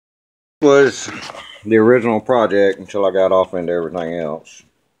Was the original project until I got off into everything else.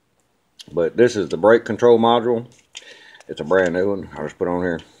 But this is the brake control module. It's a brand new one. I just put on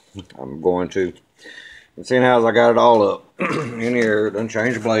here. I'm going to. And seeing how I got it all up in here, done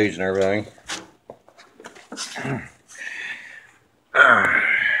changed the blades and everything.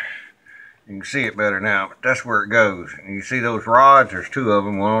 You can see it better now, but that's where it goes. And you see those rods, there's two of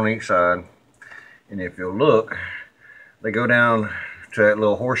them, one on each side. And if you'll look, they go down to that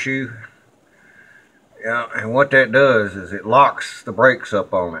little horseshoe. Yeah, and what that does is it locks the brakes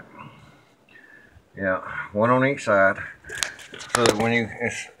up on it. Yeah, one on each side, so that when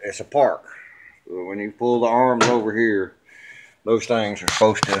it's a park. So when you pull the arms over here, those things are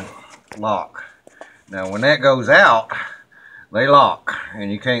supposed to lock. Now when that goes out, they lock,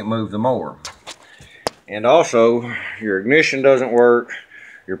 and you can't move the mower. And also, your ignition doesn't work,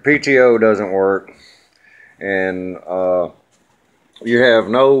 your PTO doesn't work, and you have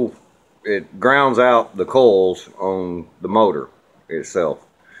no. It grounds out the coils on the motor itself.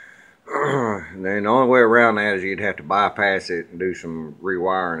 And then the only way around that is you'd have to bypass it and do some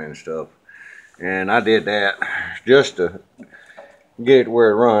rewiring and stuff. And I did that just to get it where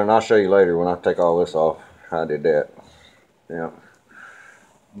it runs. I'll show you later when I take all this off how I did that. Yeah.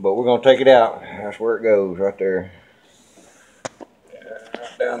 But we're going to take it out. That's where it goes, right there.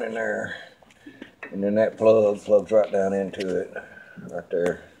 Right down in there. And then that plugs right down into it. Right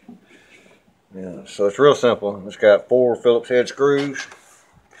there. Yeah, so it's real simple. It's got 4 Phillips head screws.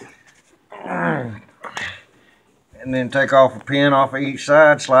 And then take off a pin off of each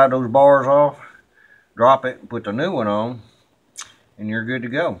side, slide those bars off, drop it, put the new one on, and you're good to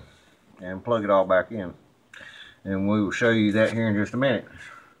go. And plug it all back in. And we will show you that here in just a minute.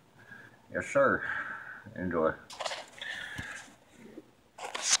 Yes, sir. Enjoy.